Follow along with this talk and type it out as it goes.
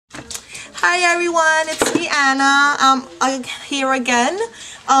Hi everyone, it's me Anna. I'm here again.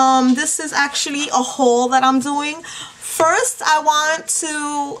 This is actually a haul that I'm doing. First, I want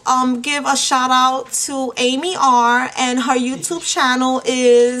to give a shout out to Amy R, and her YouTube channel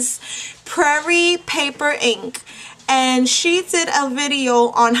is Prairie Paper Ink. And she did a video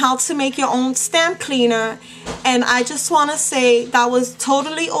on how to make your own stamp cleaner, and I just want to say that was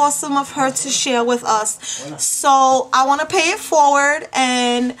totally awesome of her to share with us. So I want to pay it forward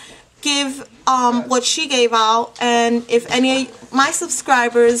and give what she gave out, and if any of my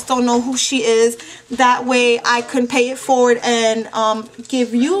subscribers don't know who she is, that way I can pay it forward and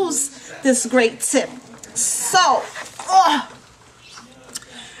give you this great tip. So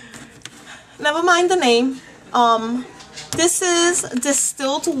never mind the name. This is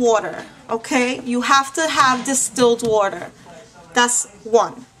distilled water, okay? You have to have distilled water. That's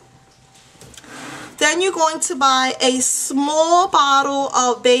one. Then you're going to buy a small bottle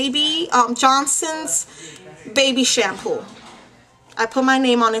of Johnson's baby shampoo. I put my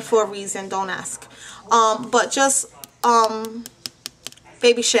name on it for a reason, don't ask. But just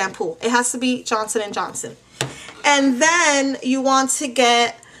baby shampoo. It has to be Johnson & Johnson. And then you want to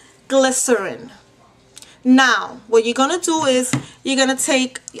get glycerin. Now, what you're going to do is you're going to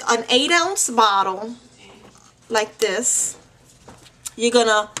take an 8-ounce bottle like this. You're going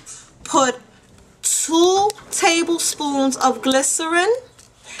to put 2 tablespoons of glycerin,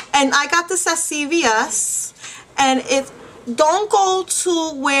 and I got this at CVS, and it don't go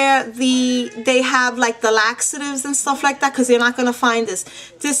to where they have like the laxatives and stuff like that, because you're not going to find this.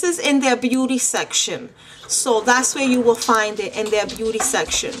 This is in their beauty section. So that's where you will find it, in their beauty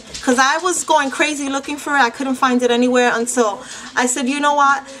section. Because I was going crazy looking for it. I couldn't find it anywhere until I said, you know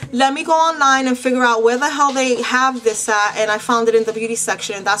what? Let me go online and figure out where the hell they have this at. And I found it in the beauty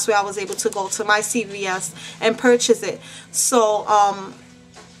section. And that's where I was able to go to my CVS and purchase it. So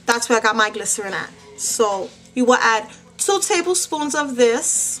that's where I got my glycerin at. So you will add 2 tablespoons of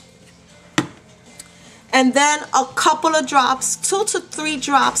this. And then a couple of drops, 2 to 3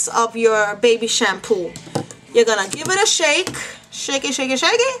 drops of your baby shampoo. You're going to give it a shake. Shake it, shake it,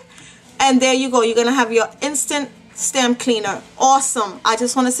 shake it. And there you go. You're going to have your instant stamp cleaner. Awesome. I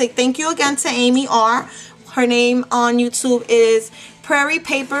just want to say thank you again to Amy R. Her name on YouTube is Prairie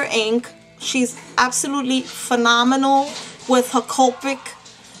Paper Ink. She's absolutely phenomenal with her Copic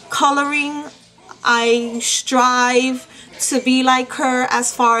coloring. I strive to be like her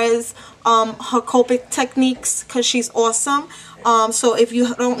as far as her Copic techniques, because she's awesome. So if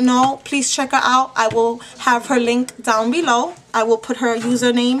you don't know, please check her out. I will have her link down below. I will put her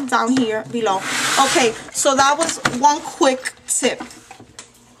username down here below. Okay, so that was one quick tip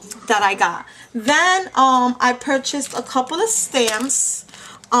that I got. Then I purchased a couple of stamps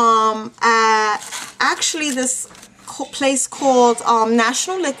at actually this place called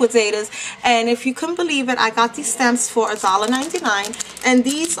National Liquidators, and if you can believe it, I got these stamps for $1.99, and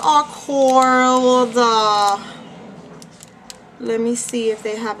these are called let me see if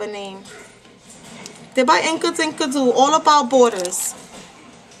they have a name. They're by Inka Dinkadoo, all about borders,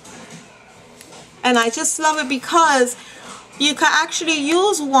 and I just love it because you can actually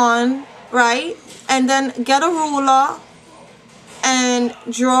use one, right, and then get a ruler and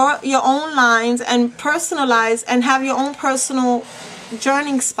draw your own lines and personalize and have your own personal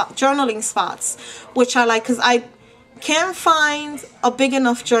journaling spots, which I like, because I can't find a big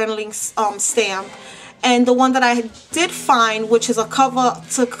enough journaling stamp. And the one that I did find, which is a cover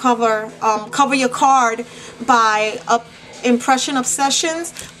to cover your card by Impression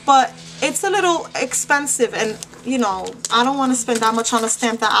Obsessions, but it's a little expensive, and you know, I don't want to spend that much on a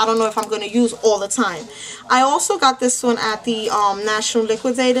stamp that I don't know if I'm going to use all the time. I also got this one at the National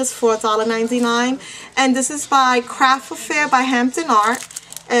Liquidators for $1.99, and this is by Craft Affair by Hampton Art,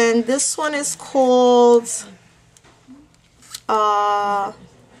 and this one is called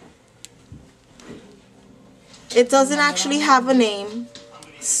it doesn't actually have a name,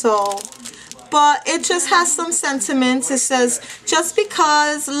 so, but it just has some sentiments. It says, just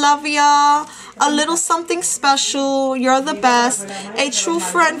because, love ya, a little something special, you're the best, a true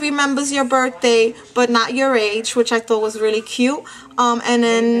friend remembers your birthday but not your age, which I thought was really cute. And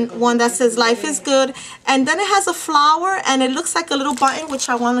then one that says life is good, and then it has a flower and it looks like a little button, which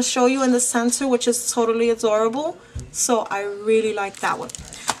I want to show you in the center, which is totally adorable. So I really like that one.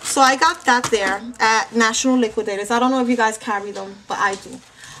 So I got that there at National Liquidators. I don't know if you guys carry them, but I do.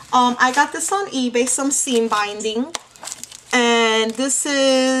 I got this on eBay, some seam binding, and this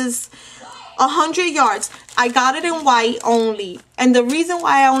is 100 yards. I got it in white only, and the reason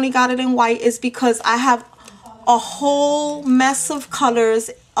why I only got it in white is because I have a whole mess of colors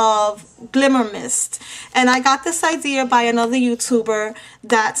of Glimmer Mist. And I got this idea by another YouTuber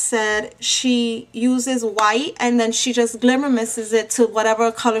that said she uses white and then she just Glimmer Mists it to whatever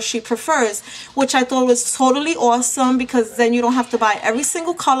color she prefers, which I thought was totally awesome, because then you don't have to buy every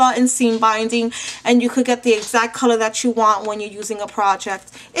single color in seam binding, and you could get the exact color that you want when you're using a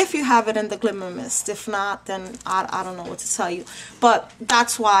project, if you have it in the Glimmer Mist. If not, then I don't know what to tell you. But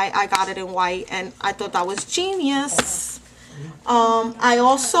that's why I got it in white, and I thought that was genius. I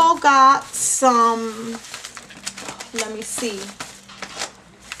also got some, let me see,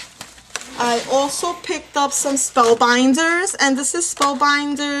 I also picked up some Spellbinders, and this is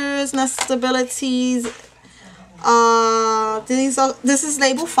Spellbinders Nestabilities. This is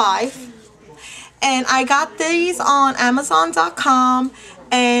label 5, and I got these on Amazon.com,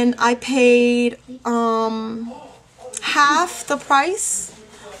 and I paid half the price.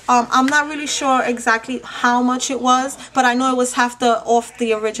 I'm not really sure exactly how much it was, but I know it was half off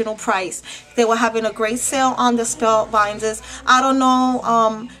the original price. They were having a great sale on the Spellbinders. I don't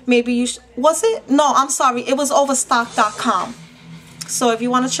know, maybe you was it? No, I'm sorry, it was Overstock.com. So if you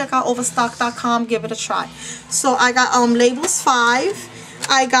want to check out Overstock.com, give it a try. So I got labels 5.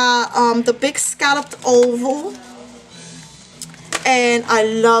 I got the big scalloped oval, and I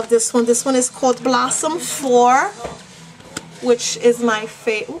love this one. This one is called Blossom 4. Which is my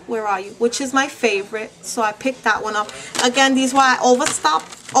favorite. Where are you? Which is my favorite. So I picked that one up. Again, these were at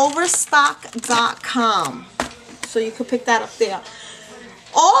Overstock.com. So you could pick that up there.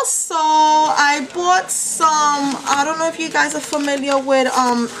 Also, I bought some, I don't know if you guys are familiar with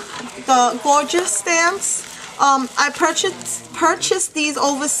the Gorgeous stamps. I purchased these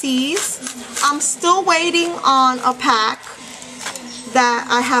overseas. I'm still waiting on a pack that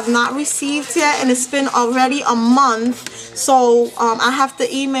I have not received yet, and it's been already a month. So I have to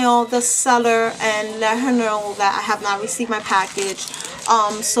email the seller and let her know that I have not received my package,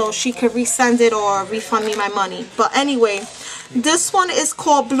 so she could resend it or refund me my money. But anyway, this one is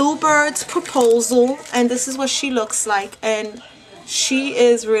called Bluebird's Proposal, and this is what she looks like, and she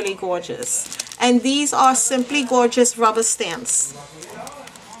is really gorgeous. And these are Simply Gorgeous rubber stamps.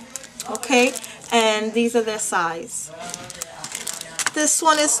 Okay, and these are their size. This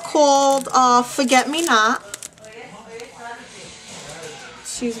one is called Forget Me Not.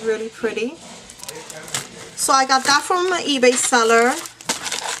 She's really pretty. So I got that from an eBay seller.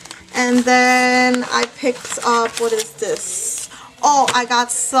 And then I picked up, what is this? Oh, I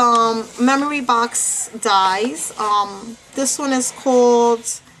got some memory box dies. This one is called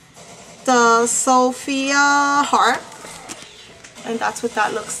the Sophia Heart. And that's what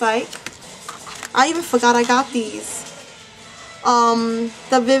that looks like. I even forgot I got these.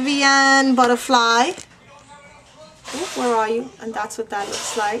 The Vivian Butterfly. Ooh, where are you? And that's what that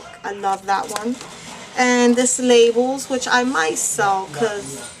looks like. I love that one. And this Labels, which I might sell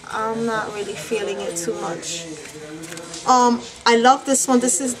because I'm not really feeling it too much. I love this one.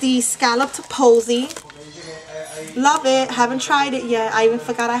 This is the Scalloped Posy. Love it. Haven't tried it yet. I even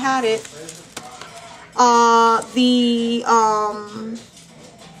forgot I had it. I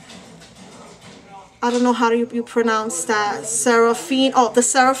don't know how you pronounce that. Seraphine. Oh, the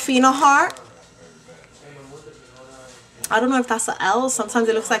Seraphina Heart. I don't know if that's an L. Sometimes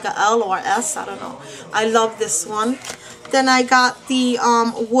it looks like an L or an S. I don't know. I love this one. Then I got the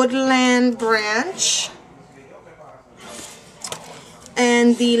Woodland Branch.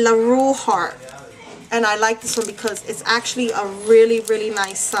 And the LaRue Heart. And I like this one because it's actually a really, really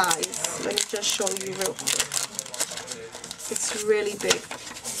nice size. Let me just show you real quick. It's really big.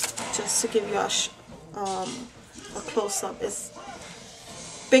 Just to give you a close-up. It's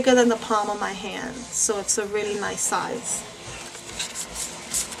bigger than the palm of my hand, so it's a really nice size.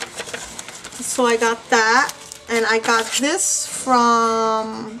 So I got that, and I got this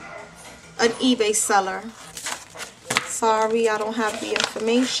from an eBay seller. Sorry, I don't have the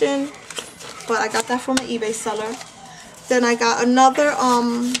information, but I got that from an eBay seller. Then I got another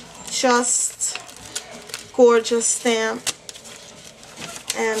Just Gorgeous stamp,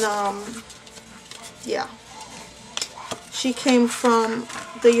 and yeah, she came from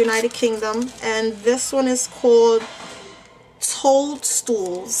the United Kingdom, and this one is called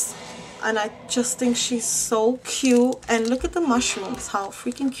Toadstools, and I just think she's so cute. And look at the mushrooms, how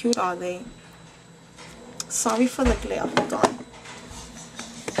freaking cute are they? Sorry for the glare, hold on.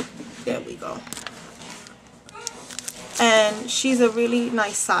 There we go. And she's a really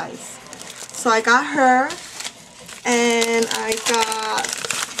nice size. So I got her, and I got,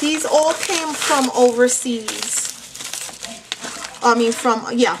 these all came from overseas. I mean from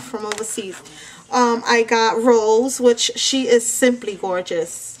overseas. I got Rose, which she is simply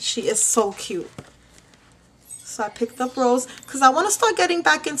gorgeous. She is so cute. So I picked up Rose because I want to start getting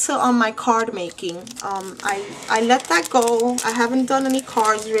back into my card making. I let that go. I haven't done any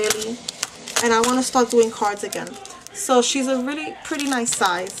cards really, and I want to start doing cards again. So she's a really pretty nice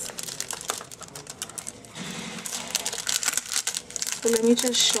size. So let me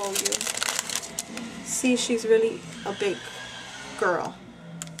just show you. See, she's really a big girl.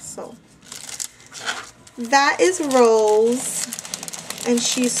 So that is Rose, and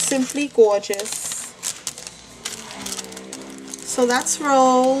she's simply gorgeous. So that's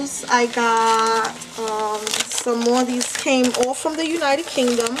Rose. I got some more. These came all from the United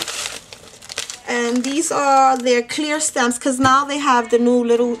Kingdom. And these are their clear stamps, because now they have the new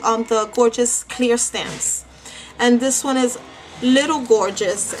little, the gorgeous clear stamps. And this one is Little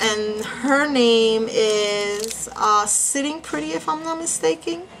Gorgeous. And her name is Sitting Pretty, if I'm not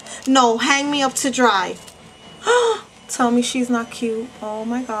mistaken. No, Hang Me Up to Dry. Tell me she's not cute. Oh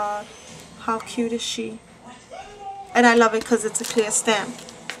my God. How cute is she? And I love it because it's a clear stamp,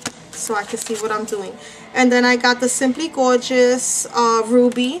 so I can see what I'm doing. And then I got the Simply Gorgeous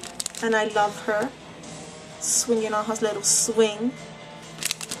Ruby, and I love her swinging on her little swing.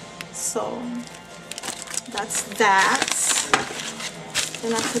 So that's that.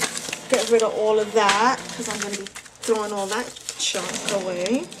 And I could get rid of all of that because I'm going to be throwing all that junk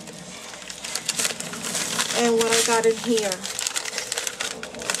away. And what I got in here,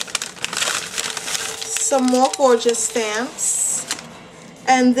 some more gorgeous stamps,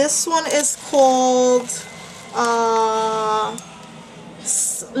 and this one is called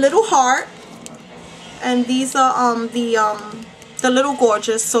Little Heart, and these are the Little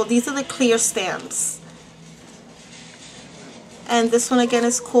Gorgeous. So these are the clear stamps, and this one again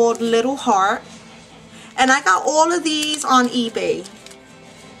is called Little Heart, and I got all of these on eBay.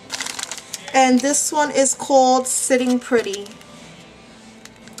 And this one is called Sitting Pretty.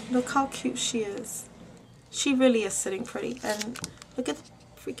 Look how cute she is. She really is sitting pretty. And look at the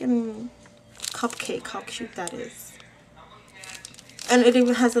freaking cupcake, how cute that is. And it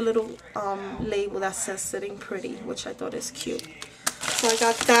even has a little label that says Sitting Pretty, which I thought is cute. So I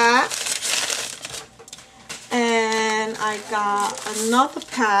got that. And I got another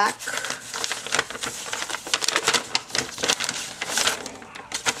pack.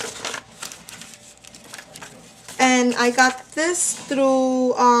 And I got this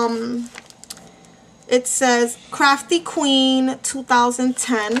through it says Crafty Queen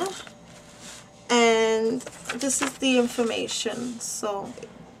 2010, and this is the information. So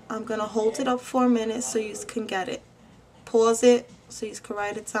I'm gonna hold it up for a minute so you can get it. Pause it so you can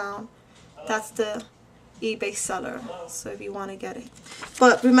write it down. That's the eBay seller, so if you want to get it.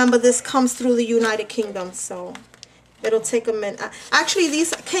 But remember, this comes through the United Kingdom, so it'll take a minute. Actually,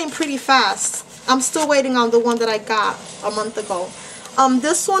 these came pretty fast. I'm still waiting on the one that I got a month ago.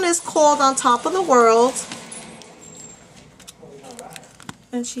 This one is called On Top of the World.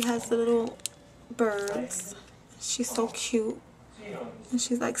 And she has the little birds. She's so cute. And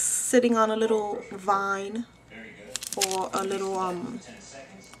she's like sitting on a little vine. Or a little, I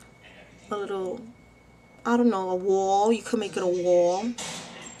don't know, a wall. You could make it a wall.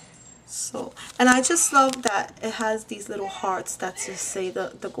 So, and I just love that it has these little hearts that just say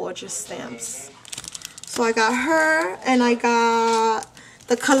the gorgeous stamps. So I got her, and I got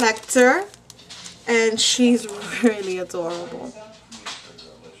the collector, and she's really adorable.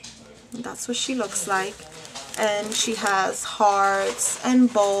 And that's what she looks like. And she has hearts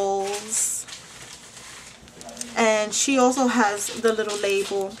and bowls, and she also has the little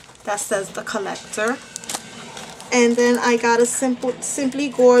label that says the collector. And then I got a Simply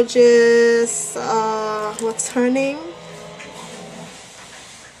Gorgeous, what's her name?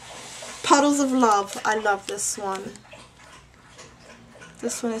 Puddles of Love. I love this one.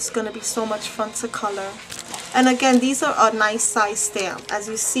 This one is going to be so much fun to color. And again, these are a nice size stamp. As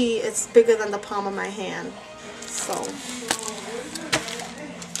you see, it's bigger than the palm of my hand. So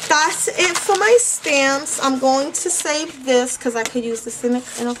that's it for my stamps. I'm going to save this because I could use this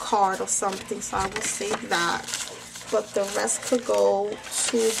in a card or something. So I will save that. But the rest could go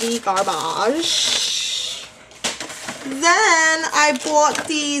to the garbage. Then I bought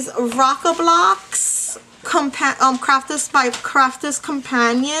these Rocker Blocks, Crafters by Crafters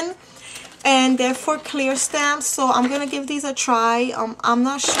Companion, and they're for clear stamps. So I'm gonna give these a try. I'm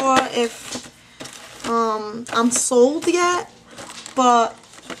not sure if I'm sold yet, but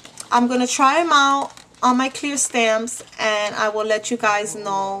I'm gonna try them out on my clear stamps, and I will let you guys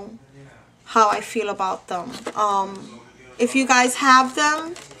know how I feel about them. If you guys have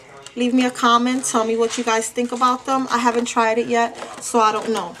them, leave me a comment. Tell me what you guys think about them. I haven't tried it yet, so I don't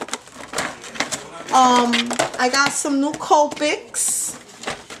know. I got some new Copics.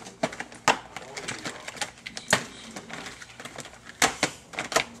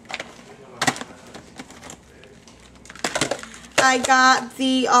 I got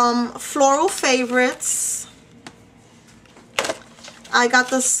the Floral Favorites. I got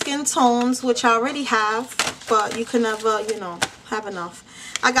the Skin Tones, which I already have, but you can never, you know, have enough.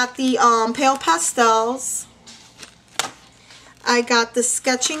 I got the Pale Pastels. I got the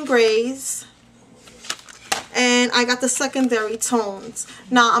Sketching Grays. And I got the Secondary Tones.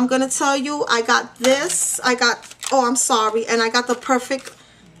 Now, I'm going to tell you, I got this. I got, oh, I'm sorry. And I got the Perfect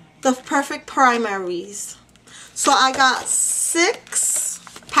Primaries. So I got 6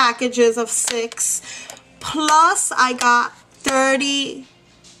 packages of 6. Plus, I got 30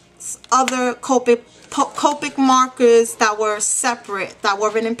 other Copic markers that were separate, that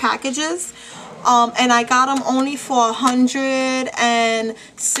weren't in packages. And I got them only for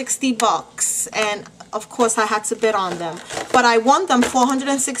 $160. And of course I had to bid on them. But I won them for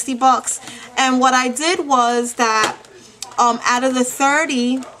 $160. And what I did was that out of the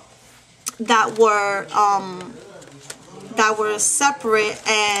 30 that were separate,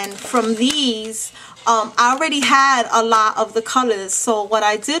 and from these I already had a lot of the colors. So what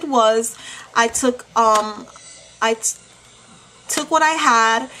I did was I took what I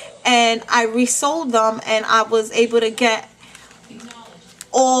had and I resold them, and I was able to get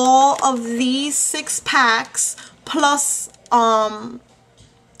all of these 6 packs plus a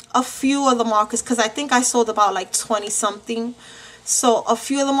few of the markers, because I think I sold about like 20 something. So a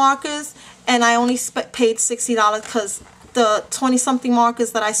few of the markers, and I only paid $60 because the 20 something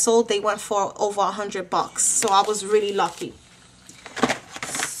markers that I sold, they went for over $100. So I was really lucky.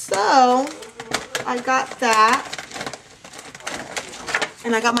 So I got that,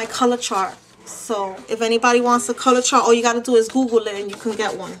 and I got my color chart. So if anybody wants a color chart, all you got to do is Google it and you can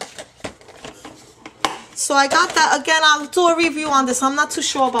get one. So I got that. Again, I'll do a review on this. I'm not too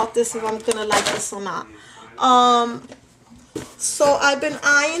sure about this, if I'm going to like this or not. So I've been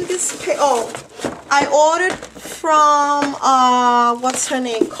eyeing this. Oh, I ordered from, what's her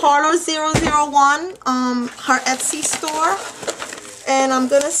name? Carla001, her Etsy store. And I'm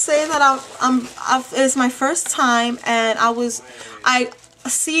going to say that it's my first time, and I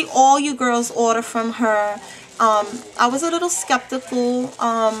see all you girls order from her. I was a little skeptical.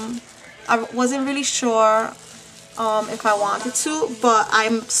 I wasn't really sure if I wanted to, but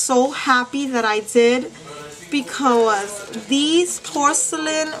I'm so happy that I did, because these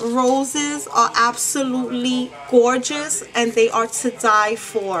porcelain roses are absolutely gorgeous and they are to die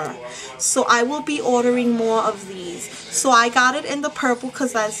for. So I will be ordering more of these. So I got it in the purple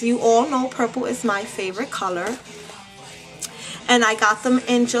because, as you all know, purple is my favorite color. And I got them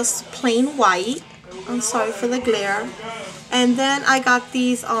in just plain white. I'm sorry for the glare. And then I got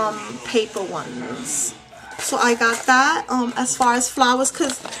these paper ones. So I got that. As far as flowers,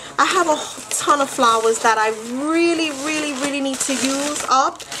 because I have a ton of flowers that I really need to use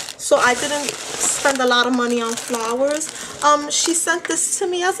up. So I didn't spend a lot of money on flowers. She sent this to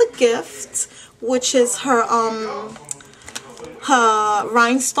me as a gift, which is her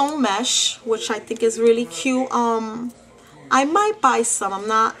rhinestone mesh, which I think is really cute. I might buy some.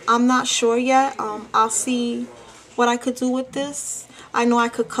 I'm not sure yet. I'll see what I could do with this. I know I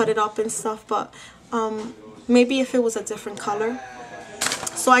could cut it up and stuff, but maybe if it was a different color.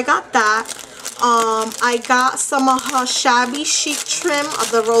 So I got that. I got some of her shabby chic trim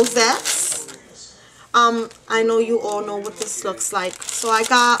of the rosettes. I know you all know what this looks like. So I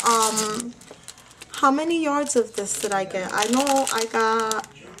got how many yards of this did I get? I know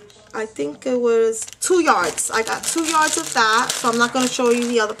I think it was 2 yards. I got 2 yards of that, so I'm not going to show you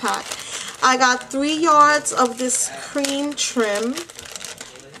the other pack. I got 3 yards of this cream trim,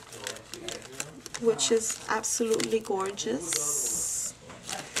 which is absolutely gorgeous.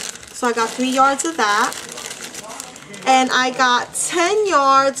 So I got 3 yards of that. And I got 10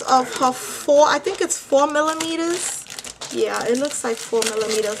 yards of her I think it's 4 millimeters. Yeah, it looks like 4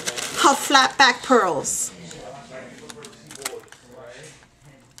 millimeters. Her flat back pearls.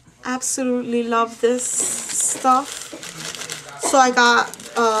 Absolutely love this stuff. So I got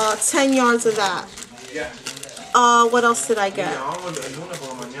 10 yards of that. What else did I get?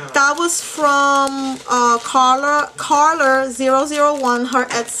 That was from Carla001, her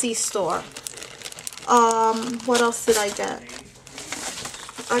Etsy store. What else did I get?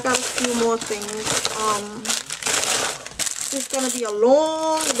 I got a few more things. This is gonna be a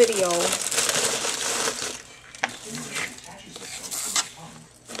long video.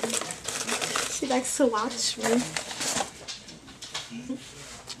 She likes to watch me.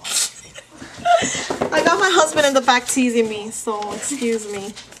 I got my husband in the back teasing me, so excuse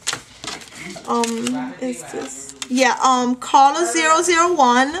me. Is this? Yeah,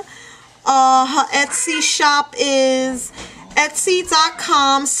 Carla001. Her Etsy shop is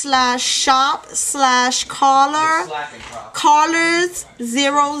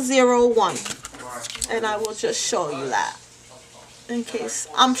Etsy.com/shop/Carlers001. And I will just show you that, in case.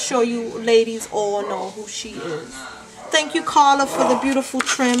 I'm sure you ladies all know who she is. Thank you, Carla, for the beautiful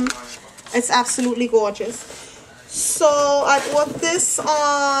trim. It's absolutely gorgeous. So I bought this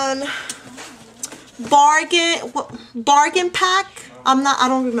on bargain pack. I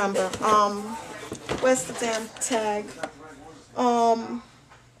don't remember. Where's the damn tag?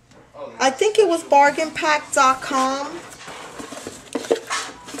 I think it was bargainpack.com.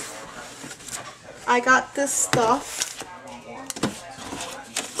 I got this stuff.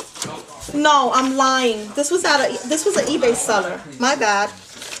 No, I'm lying. This was an eBay seller. My bad.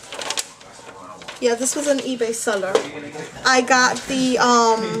 Yeah, this was an eBay seller. I got the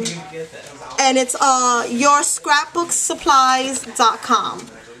and it's yourscrapbooksupplies.com.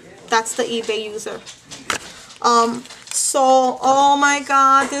 That's the eBay user. So, oh my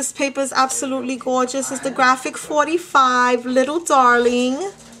God, this paper is absolutely gorgeous. It's the Graphic 45 Little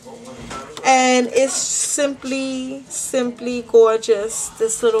Darling. And it's simply gorgeous,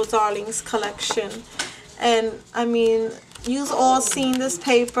 this Little Darlings collection. And I mean, you've all seen this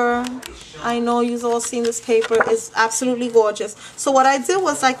paper. I know you've all seen this paper. It's absolutely gorgeous. So what I did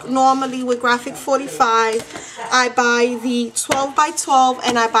was, like normally with Graphic 45, I buy the 12 by 12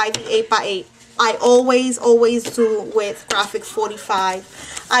 and I buy the 8 by 8. I always do with Graphic 45.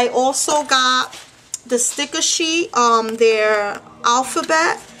 I also got the sticker sheet, their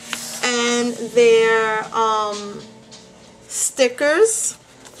alphabet and their stickers.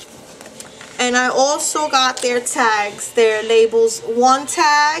 And I also got their tags, their labels, 1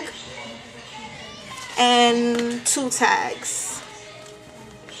 tag and 2 tags.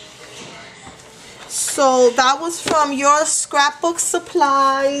 So that was from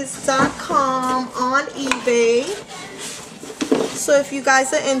yourscrapbooksupplies.com on eBay. So if you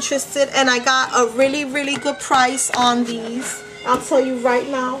guys are interested, and I got a really good price on these. I'll tell you right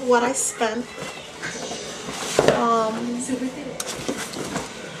now what I spent.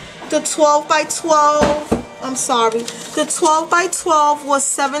 The 12 by 12, I'm sorry. The 12 by 12 was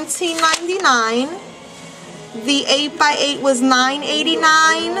 $17.99. The 8 by 8 was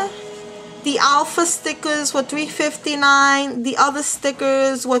 $9.89. The alpha stickers were $3.59. The other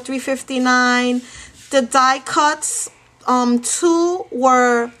stickers were $3.59. The die cuts, 2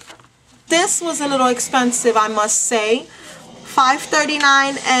 were, this was a little expensive, I must say,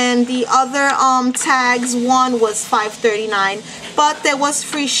 $5.39, and the other tags, 1 was $5.39, but there was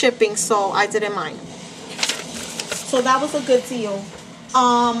free shipping, so I didn't mind. So that was a good deal.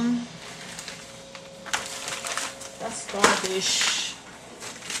 That's garbage.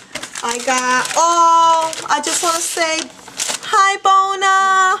 I just want to say hi,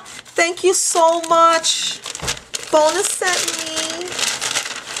 Bona. Thank you so much. Bona sent me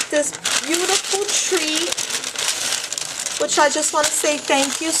this beautiful treat, which I just want to say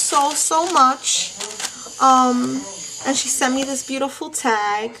thank you so much. And she sent me this beautiful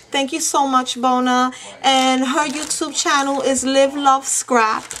tag. Thank you so much, Bona. And her YouTube channel is Live Love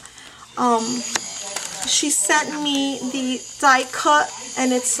Scrap. She sent me the die cut,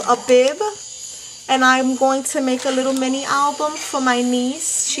 and it's a bib. And I'm going to make a little mini album for my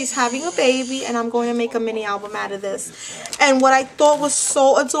niece. She's having a baby, and I'm going to make a mini album out of this. And what I thought was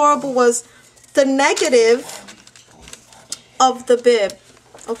so adorable was the negative of the bib.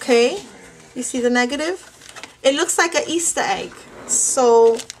 Okay? You see the negative? It looks like an Easter egg.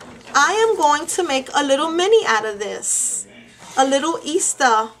 So I am going to make a little mini out of this. A little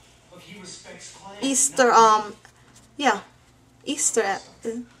Easter,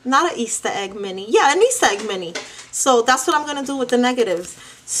 not an Easter egg mini. Yeah, an Easter egg mini. So that's what I'm going to do with the negatives.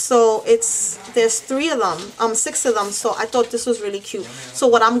 So there's 3 of them, 6 of them. So I thought this was really cute. So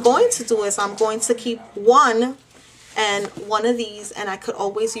what I'm going to do is I'm going to keep one of these, and I could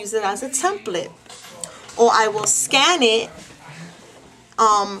always use it as a template. Or I will scan it,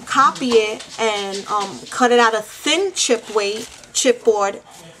 copy it, and cut it out of thin chipboard,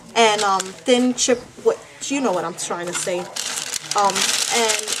 and thin chip, you know what I'm trying to say. And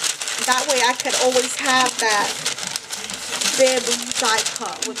that way I could always have that bib die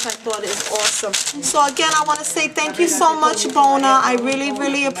cut, which I thought is awesome. So again, I want to say thank you so much, Bona. I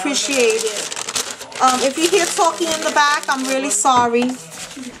really appreciate it. If you hear talking in the back, I'm really sorry.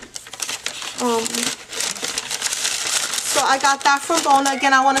 So I got that from Bona.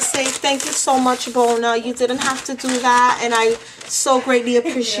 Again, I want to say thank you so much, Bona. You didn't have to do that, and I so greatly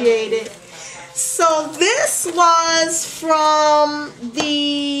appreciate it. So this was from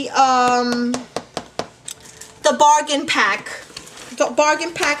the bargain pack,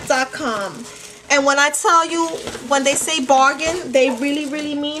 bargainpack.com. And when I tell you, when they say bargain, they really,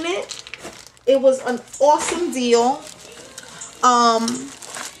 really mean it. It was an awesome deal.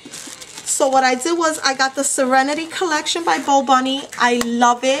 So what I did was I got the Serenity collection by Bo Bunny. I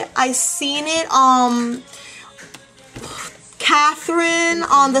love it. I seen it. Catherine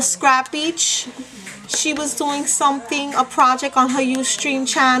on the Scrap Beach, she was doing something, a project on her Ustream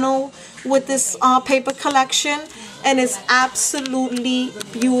channel with this paper collection, and it's absolutely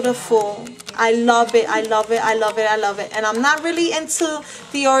beautiful. I love it. I love it. I love it. I love it. And I'm not really into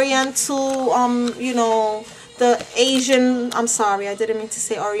the Oriental, you know, the Asian, I'm sorry, I didn't mean to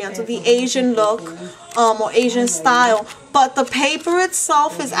say Oriental, the Asian look, or Asian style, but the paper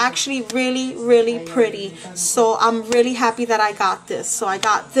itself is actually really, really pretty. So I'm really happy that I got this. So I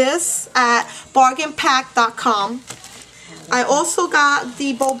got this at bargainpack.com. I also got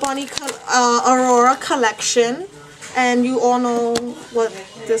the Bo Bunny Aurora collection, and you all know what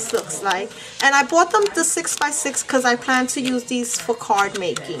this looks like. And I bought them the 6x6 because I plan to use these for card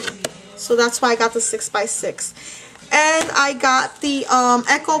making. So that's why I got the 6x6. And I got the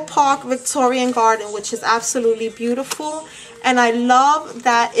Echo Park Victorian Garden, which is absolutely beautiful. And I love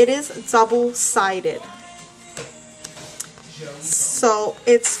that it is double-sided. So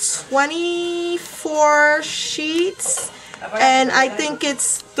it's 24 sheets. And I think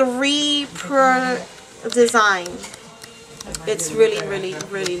it's 3 per design. It's really, really,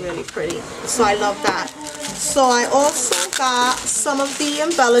 really, really pretty. So I love that. So I also got some of the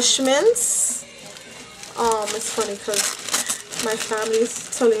embellishments. It's funny because my family is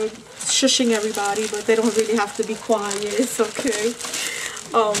telling me, shushing everybody, but they don't really have to be quiet. It's okay.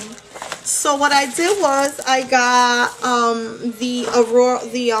 So what I did was I got the Aurora,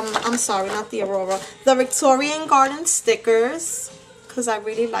 I'm sorry, not the Aurora, the Victorian Garden stickers, because I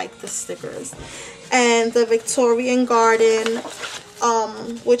really like the stickers. And the Victorian Garden,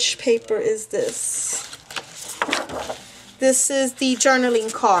 which paper is this? This is the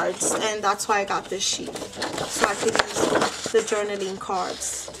journaling cards, and that's why I got this sheet, so I could use the journaling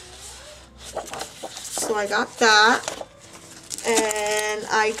cards. So I got that, and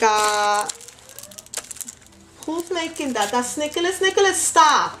I got, who's making that? That's Nicholas. Nicholas,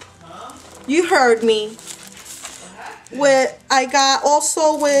 stop. You heard me. I got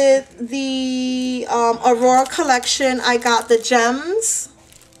also with the Aurora collection, I got the gems,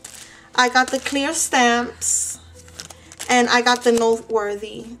 I got the clear stamps, and I got the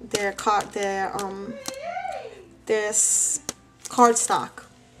Noteworthy, their cardstock,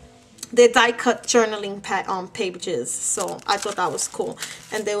 their die cut journaling pages. So I thought that was cool,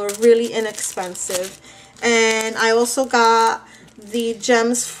 and they were really inexpensive. And I also got the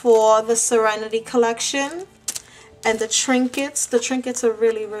gems for the Serenity collection. And the trinkets are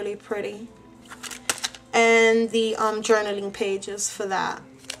really, really pretty. And the journaling pages for that.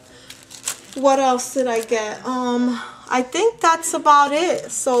 What else did I get? I think that's about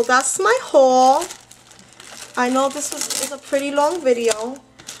it. So that's my haul. I know this is a pretty long video.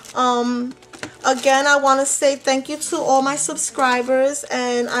 Again, I want to say thank you to all my subscribers,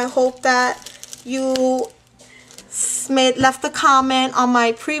 and I hope that you left a comment on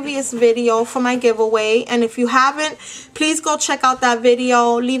my previous video for my giveaway. And if you haven't, please go check out that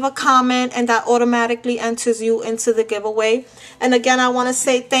video, leave a comment, and that automatically enters you into the giveaway. And again, I want to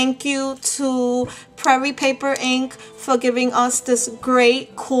say thank you to Prairie Paper Ink for giving us this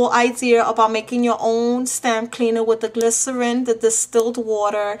great cool idea about making your own stamp cleaner with the glycerin, the distilled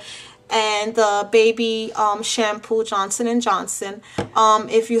water, and the baby shampoo, Johnson & Johnson.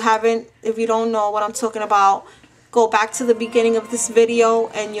 If you don't know what I'm talking about, go back to the beginning of this video,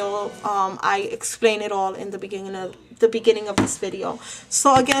 and you'll I explain it all in the beginning of this video.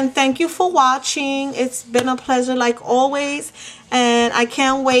 So again, thank you for watching. It's been a pleasure like always, and I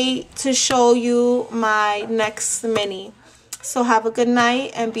can't wait to show you my next mini. So have a good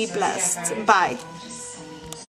night and be blessed. Bye.